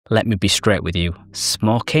Let me be straight with you.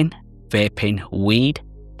 Smoking, vaping, weed,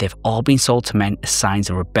 they've all been sold to men as signs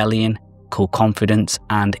of rebellion, cool confidence,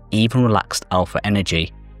 and even relaxed alpha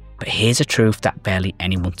energy. But here's a truth that barely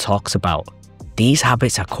anyone talks about. These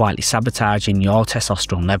habits are quietly sabotaging your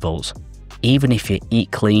testosterone levels, even if you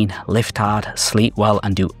eat clean, lift hard, sleep well,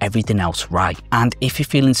 and do everything else right. And if you're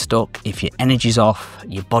feeling stuck, if your energy's off,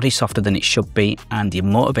 your body's softer than it should be, and your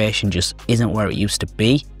motivation just isn't where it used to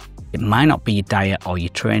be, it might not be your diet or your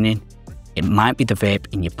training, it might be the vape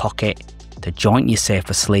in your pocket, the joint you save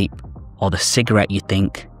for sleep, or the cigarette you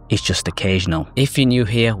think is just occasional. If you're new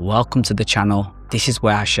here, welcome to the channel. This is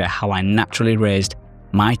where I share how I naturally raised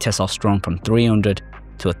my testosterone from 300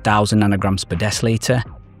 to 1000 nanograms per deciliter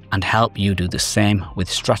and help you do the same with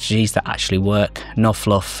strategies that actually work, no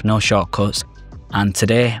fluff, no shortcuts. And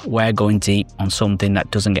today we're going deep on something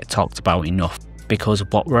that doesn't get talked about enough, because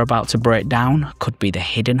what we're about to break down could be the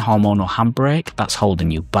hidden hormonal handbrake that's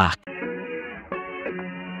holding you back.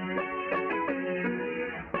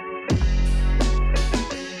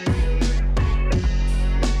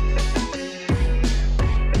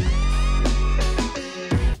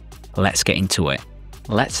 Let's get into it.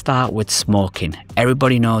 Let's start with smoking.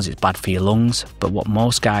 Everybody knows it's bad for your lungs, but what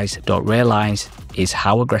most guys don't realise is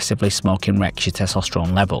how aggressively smoking wrecks your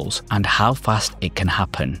testosterone levels and how fast it can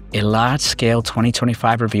happen. A large-scale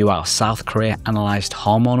 2025 review out of South Korea analysed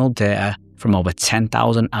hormonal data from over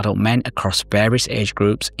 10,000 adult men across various age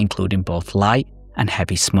groups, including both light and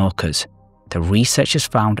heavy smokers. The researchers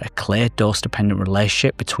found a clear dose-dependent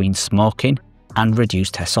relationship between smoking and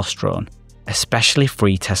reduced testosterone, especially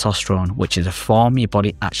free testosterone, which is a form your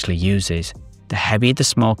body actually uses. The heavier the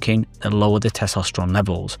smoking, the lower the testosterone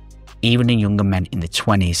levels, even in younger men in their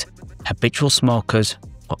 20s. Habitual smokers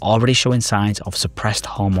were already showing signs of suppressed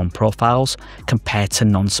hormone profiles compared to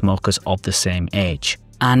non-smokers of the same age.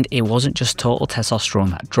 And it wasn't just total testosterone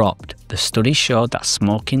that dropped. The study showed that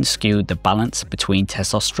smoking skewed the balance between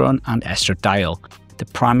testosterone and estradiol, the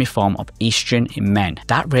primary form of estrogen in men.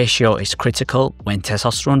 That ratio is critical. When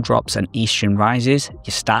testosterone drops and estrogen rises,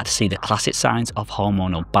 you start to see the classic signs of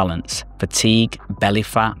hormonal balance: fatigue, belly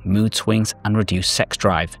fat, mood swings, and reduced sex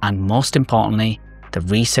drive. And most importantly, the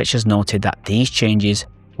researchers noted that these changes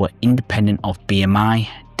were independent of BMI,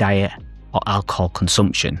 diet, or alcohol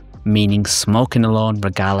consumption, meaning smoking alone,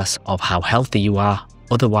 regardless of how healthy you are,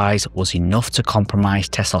 otherwise was enough to compromise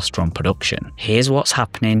testosterone production. Here's what's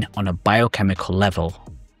happening on a biochemical level.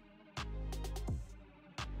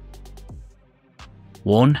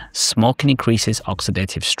 1. Smoking increases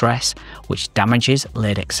oxidative stress, which damages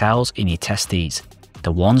Leydig cells in your testes,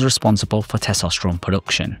 the ones responsible for testosterone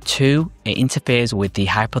production. 2. It interferes with the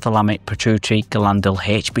hypothalamic pituitary glandal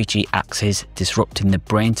HPG axis, disrupting the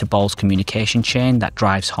brain-to-balls communication chain that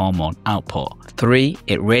drives hormone output. 3.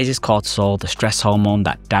 It raises cortisol, the stress hormone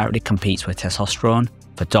that directly competes with testosterone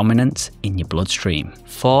for dominance in your bloodstream.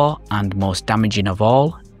 4. And most damaging of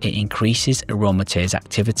all, it increases aromatase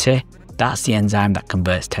activity. That's the enzyme that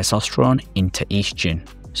converts testosterone into estrogen.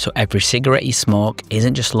 So every cigarette you smoke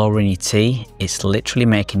isn't just lowering your T, it's literally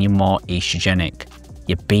making you more estrogenic.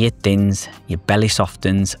 Your beard thins, your belly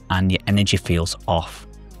softens, and your energy feels off.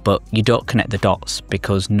 But you don't connect the dots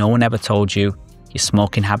because no one ever told you your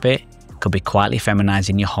smoking habit could be quietly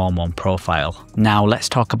feminizing your hormone profile. Now let's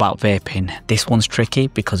talk about vaping. This one's tricky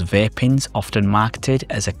because vaping's often marketed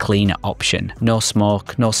as a cleaner option. No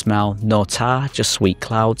smoke, no smell, no tar, just sweet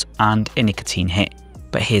clouds and a nicotine hit.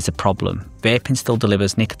 But here's the problem. Vaping still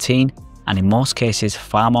delivers nicotine, and in most cases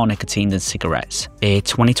far more nicotine than cigarettes. A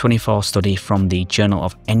 2024 study from the Journal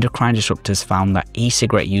of Endocrine Disruptors found that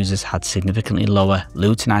e-cigarette users had significantly lower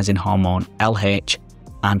luteinizing hormone LH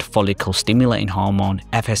and follicle stimulating hormone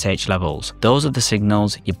FSH levels. Those are the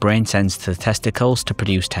signals your brain sends to the testicles to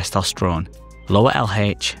produce testosterone. Lower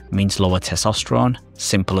LH means lower testosterone,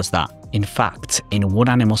 simple as that. In fact, in one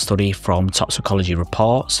animal study from Toxicology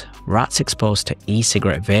Reports, rats exposed to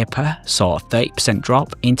e-cigarette vapor saw a 30%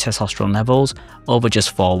 drop in testosterone levels over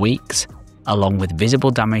just 4 weeks, along with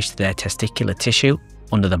visible damage to their testicular tissue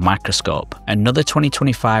under the microscope. Another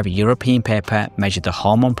 2025 European paper measured the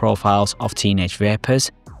hormone profiles of teenage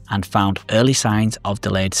vapors and found early signs of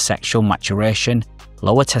delayed sexual maturation,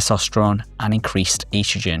 lower testosterone, and increased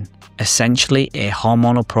estrogen. Essentially a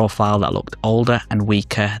hormonal profile that looked older and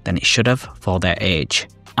weaker than it should have for their age.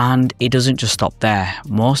 And it doesn't just stop there.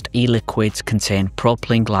 Most e-liquids contain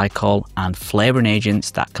propylene glycol and flavouring agents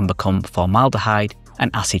that can become formaldehyde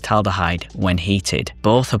and acetaldehyde when heated,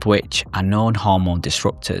 both of which are known hormone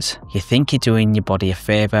disruptors. You think you're doing your body a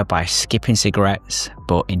favour by skipping cigarettes,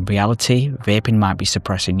 but in reality, vaping might be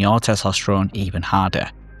suppressing your testosterone even harder.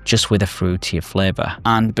 just with a fruitier flavour.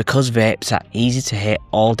 And because vapes are easy to hit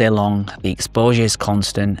all day long, the exposure is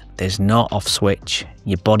constant, there's no off switch,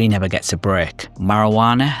 your body never gets a break.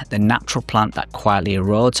 Marijuana, the natural plant that quietly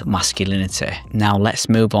erodes masculinity. Now let's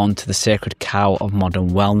move on to the sacred cow of modern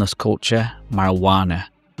wellness culture, marijuana.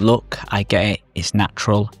 Look, I get it, it's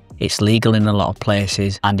natural, it's legal in a lot of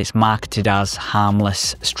places, and it's marketed as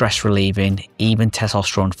harmless, stress relieving, even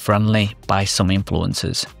testosterone friendly by some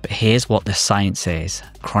influencers. But here's what the science says.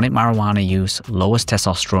 Chronic marijuana use lowers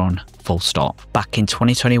testosterone, full stop. Back in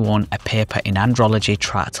 2021, a paper in Andrology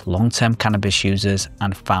tracked long-term cannabis users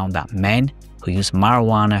and found that men who use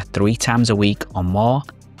marijuana 3 times a week or more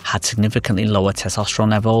had significantly lower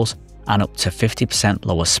testosterone levels and up to 50%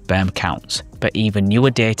 lower sperm counts. But even newer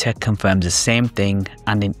data confirms the same thing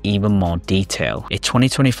and in even more detail. A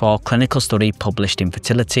 2024 clinical study published in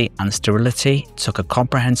Fertility and Sterility took a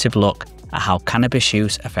comprehensive look at how cannabis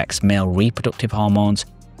use affects male reproductive hormones,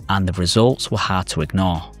 and the results were hard to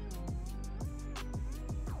ignore.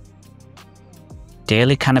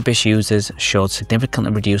 Daily cannabis users showed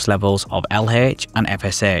significantly reduced levels of LH and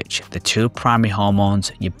FSH, the 2 primary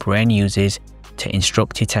hormones your brain uses to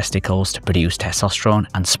instruct your testicles to produce testosterone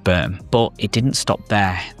and sperm. But it didn't stop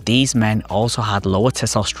there. These men also had lower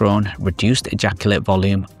testosterone, reduced ejaculate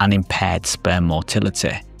volume, and impaired sperm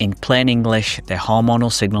motility. In plain English, their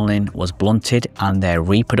hormonal signaling was blunted and their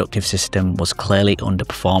reproductive system was clearly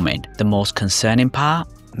underperforming. The most concerning part?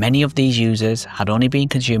 Many of these users had only been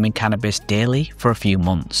consuming cannabis daily for a few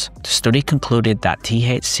months. The study concluded that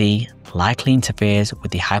THC likely interferes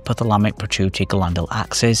with the hypothalamic pituitary glandal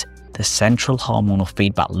axis, the central hormonal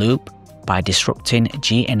feedback loop, by disrupting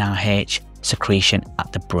GnRH secretion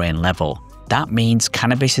at the brain level. That means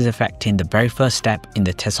cannabis is affecting the very first step in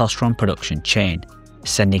the testosterone production chain,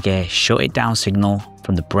 sending a shut it down signal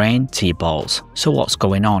from the brain to your balls. So what's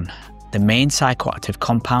going on? The main psychoactive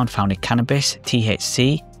compound found in cannabis,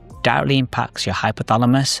 THC, directly impacts your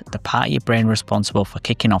hypothalamus, the part of your brain responsible for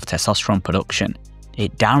kicking off testosterone production.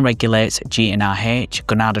 It downregulates GnRH,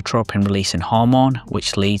 gonadotropin releasing hormone,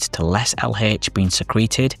 which leads to less LH being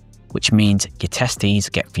secreted, which means your testes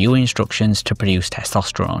get fewer instructions to produce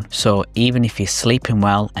testosterone. So even if you're sleeping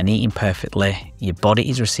well and eating perfectly, your body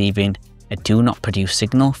is receiving a do not produce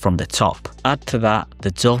signal from the top. Add to that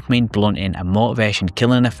the dopamine blunting and motivation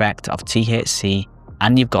killing effect of THC,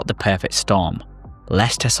 and you've got the perfect storm.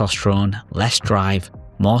 Less testosterone, less drive,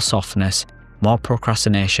 more softness, more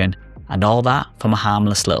procrastination, and all that from a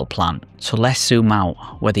harmless little plant. So let's zoom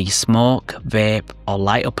out. Whether you smoke, vape, or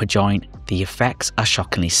light up a joint, the effects are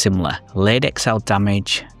shockingly similar. Late cell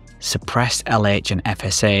damage, suppressed LH and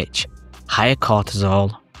FSH, higher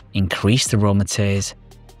cortisol, increased aromatase,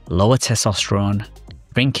 lower testosterone,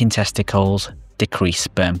 shrinking testicles, decreased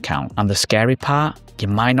sperm count. And the scary part, you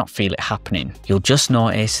might not feel it happening. You'll just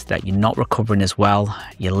notice that you're not recovering as well,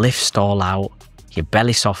 your lifts stall out, your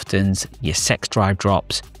belly softens, your sex drive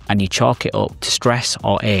drops, and you chalk it up to stress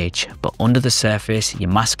or age, but under the surface, your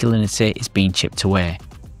masculinity is being chipped away.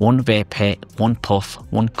 One vape hit, one puff,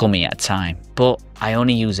 one gummy at a time. But I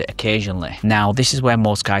only use it occasionally. Now, this is where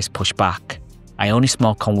most guys push back. I only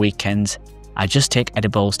smoke on weekends. I just take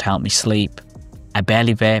edibles to help me sleep. I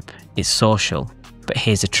barely vape, it's social. But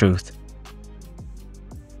here's the truth.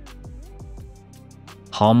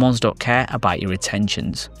 Hormones don't care about your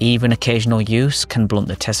intentions. Even occasional use can blunt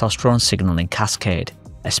the testosterone signaling cascade,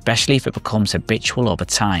 especially if it becomes habitual over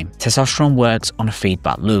time. Testosterone works on a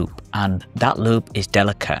feedback loop, and that loop is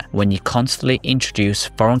delicate. When you constantly introduce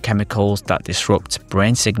foreign chemicals that disrupt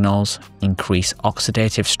brain signals, increase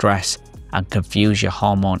oxidative stress, and confuse your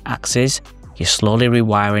hormone axis, you're slowly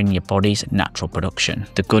rewiring your body's natural production.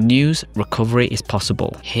 The good news, recovery is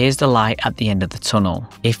possible. Here's the light at the end of the tunnel.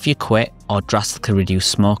 If you quit or drastically reduce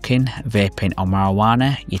smoking, vaping, or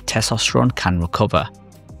marijuana, your testosterone can recover.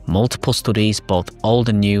 Multiple studies, both old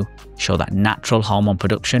and new, show that natural hormone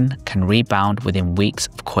production can rebound within weeks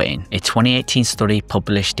of quitting. A 2018 study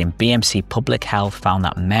published in BMC Public Health found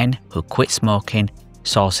that men who quit smoking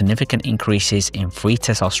saw significant increases in free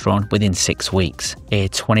testosterone within 6 weeks. A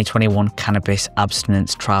 2021 cannabis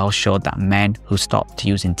abstinence trial showed that men who stopped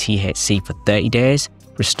using THC for 30 days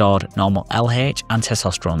restored normal LH and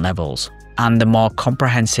testosterone levels. And the more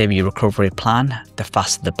comprehensive your recovery plan, the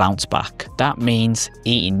faster the bounce back. That means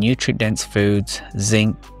eating nutrient-dense foods,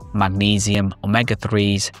 zinc, magnesium,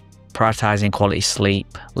 omega-3s, prioritizing quality sleep,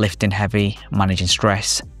 lifting heavy, managing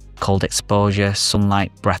stress, cold exposure,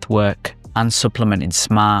 sunlight, breath work, and supplementing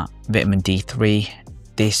smart, vitamin D3.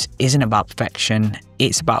 This isn't about perfection,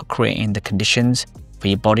 it's about creating the conditions for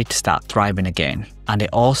your body to start thriving again. And it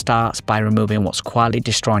all starts by removing what's quietly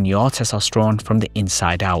destroying your testosterone from the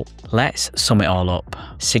inside out. Let's sum it all up.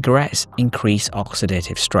 Cigarettes increase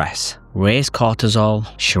oxidative stress, raise cortisol,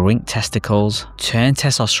 shrink testicles, turn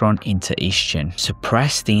testosterone into estrogen,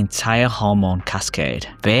 suppress the entire hormone cascade.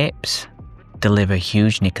 Vapes deliver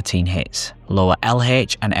huge nicotine hits, lower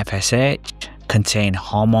LH and FSH, contain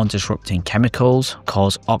hormone-disrupting chemicals,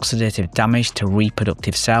 cause oxidative damage to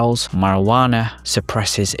reproductive cells. Marijuana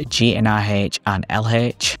suppresses GnRH and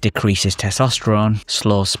LH, decreases testosterone,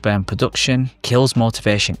 slows sperm production, kills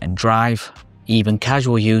motivation and drive. Even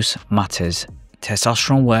casual use matters.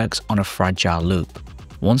 Testosterone works on a fragile loop.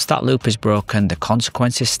 Once that loop is broken, the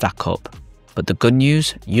consequences stack up. But the good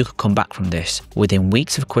news, you could come back from this. Within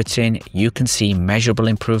weeks of quitting, you can see measurable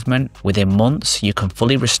improvement. Within months, you can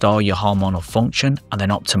fully restore your hormonal function and then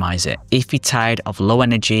optimize it. If you're tired of low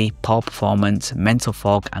energy, poor performance, mental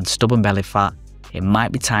fog, and stubborn belly fat, it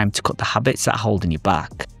might be time to cut the habits that are holding you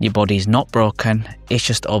back. Your body is not broken, it's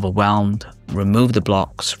just overwhelmed. Remove the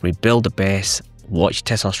blocks, rebuild the base, watch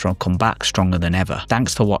testosterone come back stronger than ever.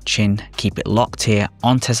 Thanks for watching. Keep it locked here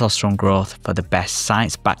on Testosterone Growth for the best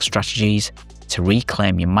science-backed strategies to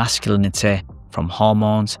reclaim your masculinity from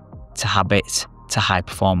hormones to habits to high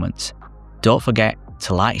performance. Don't forget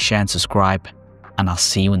to like, share and subscribe, and I'll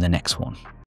see you in the next one.